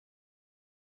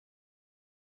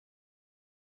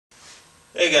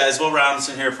Hey guys, Will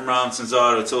Robinson here from Robinson's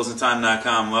Auto,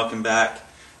 toolsandtime.com. Welcome back.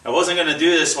 I wasn't going to do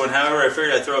this one, however, I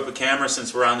figured I'd throw up a camera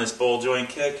since we're on this ball joint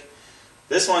kick.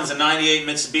 This one's a 98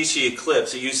 Mitsubishi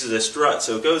Eclipse. It uses a strut,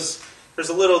 so there's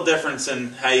a little difference in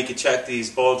how you can check these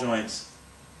ball joints.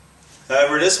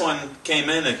 However, this one came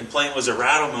in, the complaint was a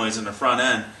rattle noise in the front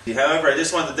end. However, I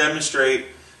just wanted to demonstrate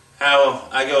how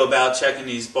I go about checking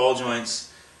these ball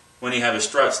joints when you have a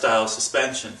strut style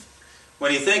suspension.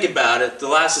 When you think about it, the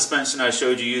last suspension I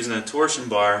showed you using a torsion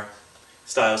bar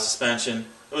style suspension,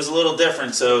 it was a little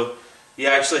different, so you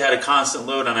actually had a constant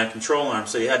load on that control arm,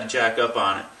 so you had to jack up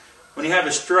on it. When you have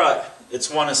a strut, it's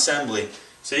one assembly.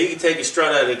 So you can take a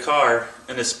strut out of the car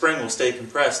and the spring will stay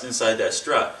compressed inside that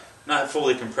strut. Not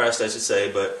fully compressed, I should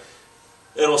say, but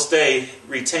it'll stay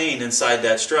retained inside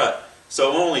that strut.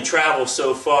 So it will only travel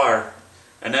so far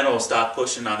and then it will stop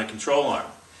pushing on the control arm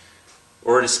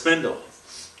or the spindle.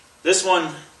 This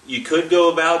one, you could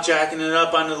go about jacking it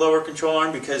up on the lower control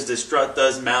arm because the strut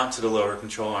does mount to the lower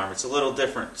control arm. It's a little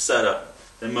different setup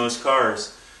than most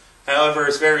cars. However,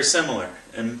 it's very similar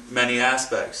in many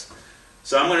aspects.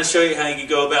 So I'm going to show you how you can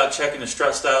go about checking the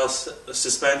strut style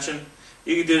suspension.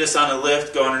 You can do this on a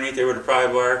lift, go underneath there with a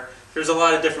pry bar. There's a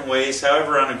lot of different ways.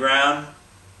 However, on the ground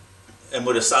and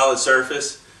with a solid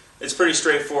surface, it's pretty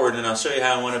straightforward, and I'll show you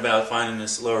how I went about finding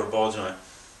this lower ball joint.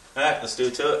 Alright, let's do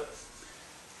it to it.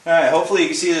 Alright, hopefully you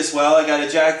can see this well. I got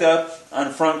it jacked up on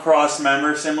a front cross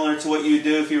member, similar to what you would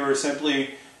do if you were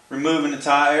simply removing a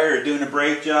tire or doing a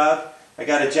brake job. I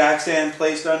got a jack stand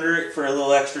placed under it for a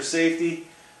little extra safety.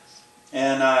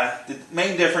 And the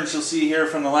main difference you'll see here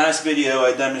from the last video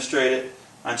I demonstrated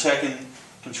on checking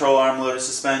control arm loaded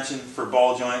suspension for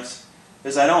ball joints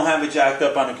is I don't have it jacked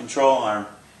up on the control arm.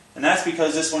 And that's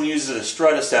because this one uses a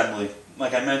strut assembly.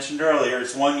 Like I mentioned earlier,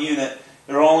 it's one unit.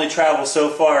 It will only travel so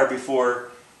far before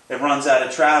it runs out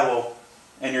of travel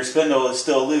and your spindle is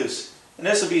still loose. And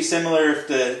this would be similar if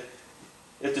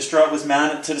the strut was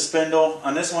mounted to the spindle.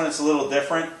 On this one it's a little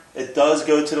different. It does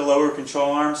go to the lower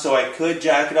control arm, so I could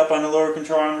jack it up on the lower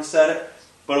control arm to set it,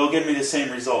 but it'll give me the same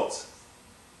results.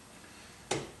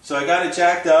 So I got it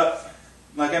jacked up,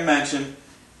 like I mentioned,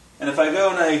 and if I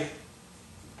go and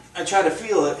I try to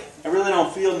feel it, I really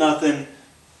don't feel nothing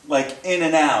like in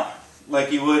and out, like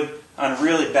you would on a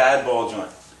really bad ball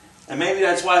joint. And maybe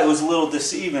that's why it was a little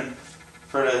deceiving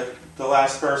for the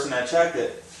last person that checked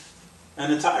it.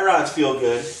 And the tie rods feel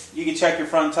good. You can check your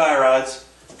front tie rods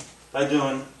by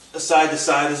doing a side to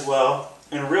side as well.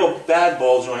 And a real bad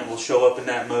ball joint will show up in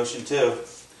that motion too.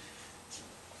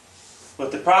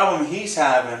 But the problem he's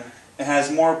having, it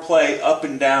has more play up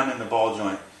and down in the ball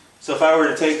joint. So if I were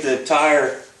to take the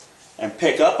tire and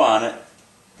pick up on it,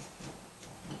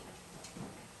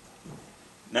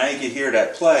 now you can hear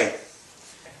that play.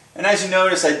 And as you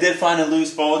notice, I did find a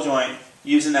loose ball joint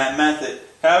using that method.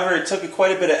 However, it took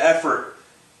quite a bit of effort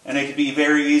and it could be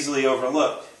very easily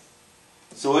overlooked.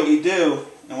 So what you do,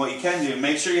 and what you can do,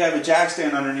 make sure you have a jack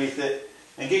stand underneath it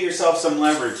and get yourself some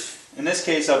leverage. In this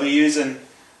case I'll be using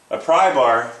a pry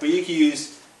bar, but you can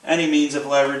use any means of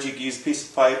leverage. You can use a piece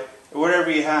of pipe or whatever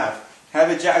you have.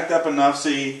 Have it jacked up enough so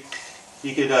you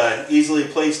could easily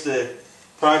place the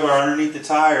pry bar underneath the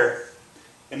tire.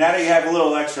 And now that you have a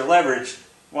little extra leverage,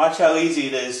 watch how easy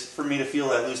it is for me to feel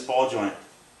that loose ball joint.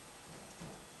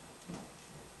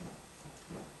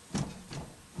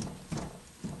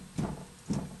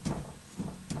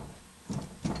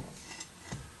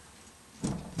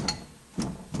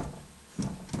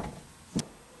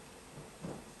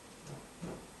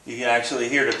 You can actually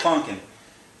hear the clunking.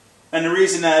 And the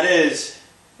reason that is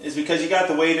because you got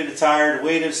the weight of the tire, the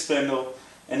weight of the spindle,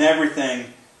 and everything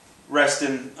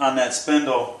resting on that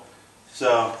spindle.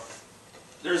 So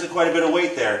there's quite a bit of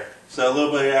weight there. So a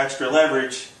little bit of extra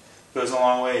leverage goes a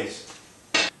long ways.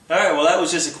 Alright, well that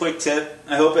was just a quick tip.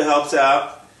 I hope it helps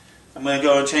out. I'm going to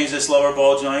go and change this lower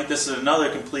ball joint. This is another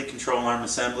complete control arm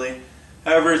assembly.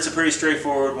 However, it's a pretty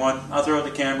straightforward one. I'll throw out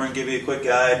the camera and give you a quick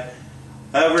guide.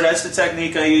 However, that's the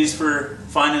technique I use for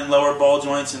finding lower ball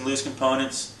joints and loose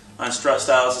components on strut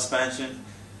style suspension.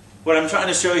 What I'm trying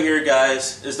to show you here,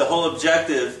 guys, is the whole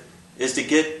objective is to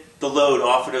get the load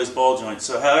off of those ball joints.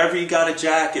 So however you got to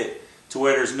jack it to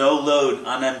where there's no load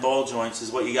on them ball joints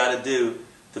is what you got to do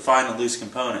to find a loose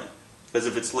component. Because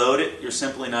if it's loaded, you're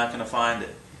simply not going to find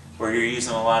it. Or you're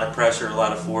using a lot of pressure, a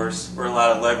lot of force, or a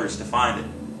lot of leverage to find it.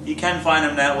 You can find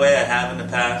them that way. I have in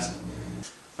the past.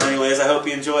 Anyways, I hope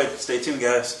you enjoyed. Stay tuned,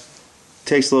 guys.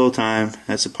 Takes a little time.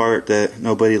 That's the part that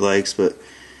nobody likes, but you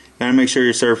gotta make sure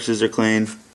your surfaces are clean.